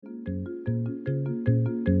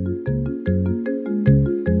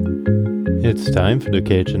It's time for the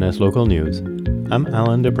KHNS Local News. I'm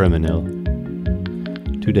Alan de Bremenil.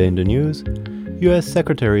 Today in the news, U.S.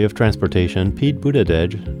 Secretary of Transportation Pete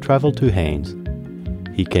Buttigieg traveled to Haines.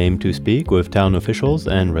 He came to speak with town officials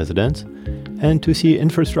and residents, and to see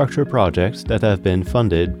infrastructure projects that have been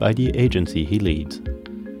funded by the agency he leads.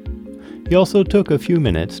 He also took a few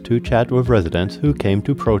minutes to chat with residents who came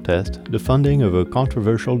to protest the funding of a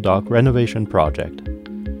controversial dock renovation project.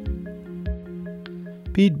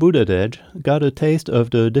 Pete Buttigieg got a taste of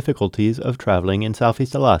the difficulties of traveling in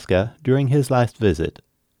Southeast Alaska during his last visit.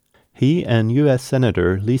 He and U.S.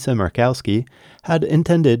 Senator Lisa Murkowski had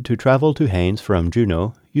intended to travel to Haines from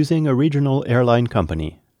Juneau using a regional airline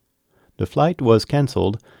company. The flight was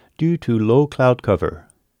cancelled due to low cloud cover.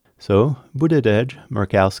 So Buttigieg,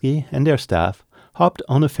 Murkowski, and their staff hopped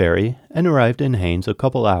on a ferry and arrived in Haines a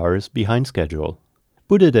couple hours behind schedule.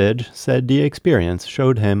 Buttigieg said the experience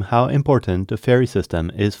showed him how important the ferry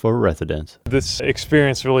system is for residents. This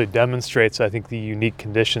experience really demonstrates, I think, the unique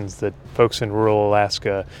conditions that folks in rural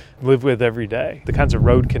Alaska live with every day. The kinds of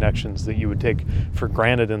road connections that you would take for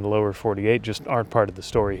granted in the lower 48 just aren't part of the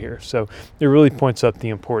story here. So it really points up the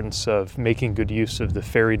importance of making good use of the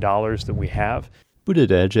ferry dollars that we have.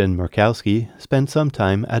 Buttigieg and Murkowski spent some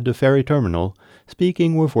time at the ferry terminal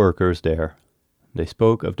speaking with workers there. They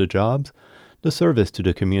spoke of the jobs, the service to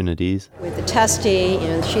the communities. With the Tusty,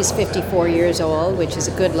 she's 54 years old, which is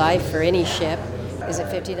a good life for any ship. Is it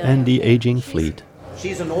 59? And the aging fleet.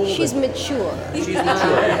 She's mature.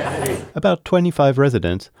 About 25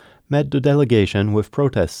 residents met the delegation with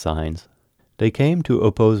protest signs. They came to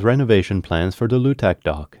oppose renovation plans for the Lutak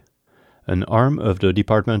dock. An arm of the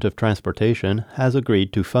Department of Transportation has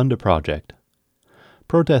agreed to fund the project.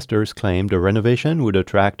 Protesters claim the renovation would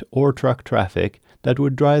attract ore truck traffic that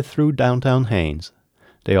would drive through downtown Haines.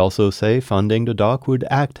 They also say funding the dock would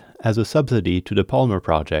act as a subsidy to the Palmer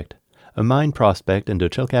project, a mine prospect in the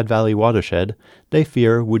Chilkat Valley watershed they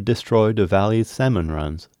fear would destroy the valley's salmon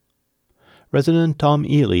runs. Resident Tom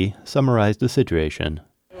Ely summarized the situation.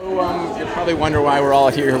 You probably wonder why we're all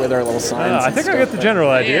here with our little signs. I think I get the general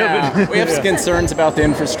idea. Yeah. But we have some concerns about the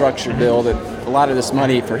infrastructure bill, that a lot of this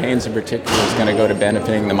money for Haines in particular is going to go to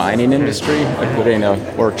benefiting the mining industry, like putting a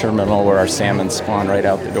port terminal where our salmon spawn right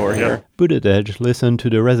out the door here. Buttigieg listened to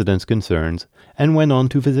the residents' concerns and went on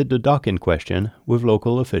to visit the dock in question with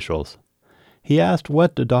local officials. He asked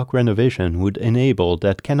what the dock renovation would enable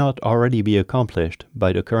that cannot already be accomplished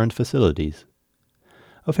by the current facilities.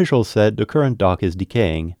 Officials said the current dock is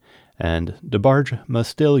decaying, and the barge must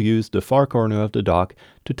still use the far corner of the dock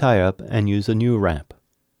to tie up and use a new ramp.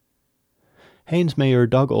 Haines Mayor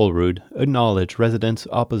Doug Olerud acknowledged residents'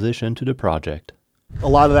 opposition to the project. A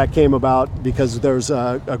lot of that came about because there's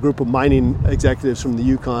a group of mining executives from the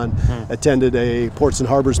Yukon attended a Ports and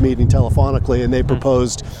Harbors meeting telephonically, and they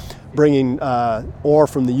proposed bringing ore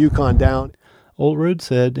from the Yukon down. Olerud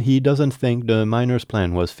said he doesn't think the miners'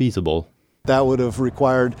 plan was feasible. That would have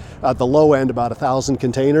required, at the low end, about 1,000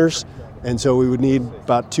 containers, and so we would need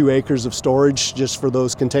about 2 acres of storage just for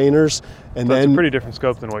those containers. And so then it's a pretty different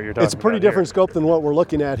scope than what you're talking about. It's a pretty different scope than what we're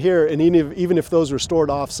looking at here, and even if those were stored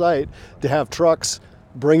off-site, to have trucks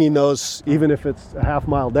bringing those, even if it's a half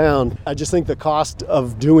mile down, I just think the cost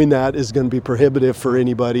of doing that is going to be prohibitive for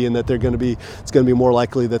anybody, and that it's going to be more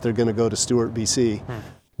likely that they're going to go to Stewart, BC.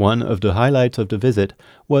 One of the highlights of the visit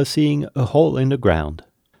was seeing a hole in the ground.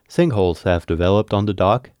 Sinkholes have developed on the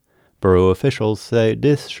dock. Borough officials say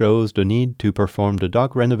this shows the need to perform the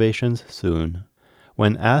dock renovations soon.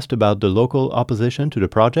 When asked about the local opposition to the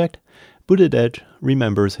project, Buttigieg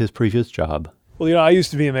remembers his previous job. Well, I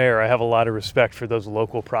used to be a mayor. I have a lot of respect for those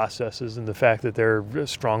local processes and the fact that they're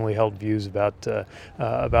strongly held views about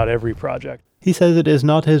every project. He says it is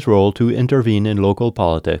not his role to intervene in local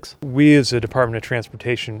politics. We as a Department of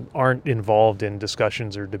Transportation aren't involved in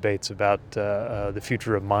discussions or debates about the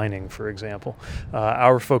future of mining, for example.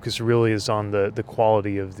 Our focus really is on the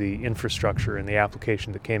quality of the infrastructure and the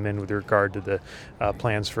application that came in with regard to the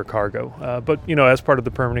plans for cargo. But as part of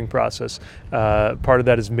the permitting process, part of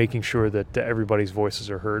that is making sure that everybody's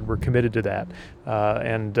voices are heard. We're committed to that,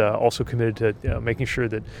 and also committed to making sure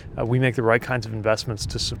that we make the right kinds of investments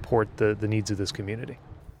to support the needs of this community.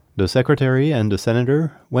 The secretary and the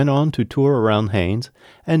senator went on to tour around Haines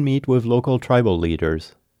and meet with local tribal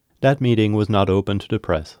leaders. That meeting was not open to the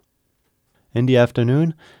press. In the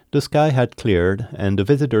afternoon, the sky had cleared and the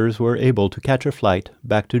visitors were able to catch a flight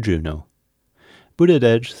back to Juneau.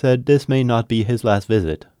 Buttigieg said this may not be his last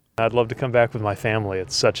visit. I'd love to come back with my family.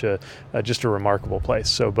 It's such just a remarkable place.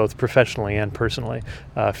 So both professionally and personally,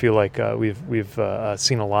 I feel like we've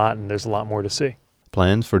seen a lot and there's a lot more to see.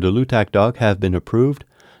 Plans for the Lutak dock have been approved.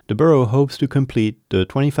 The borough hopes to complete the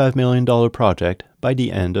 $25 million project by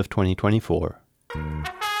the end of 2024.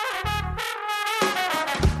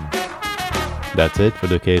 That's it for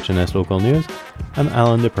the KHNS Local News. I'm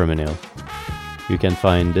Alan DePerminil. You can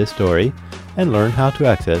find this story and learn how to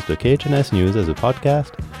access the KHNS News as a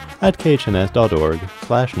podcast at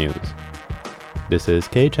khns.org/news. This is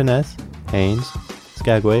KHNS, Haines,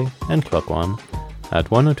 Skagway, and Klukwan at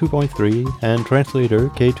 102.3 and translator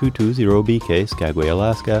K220BK Skagway,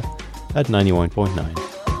 Alaska at 91.9.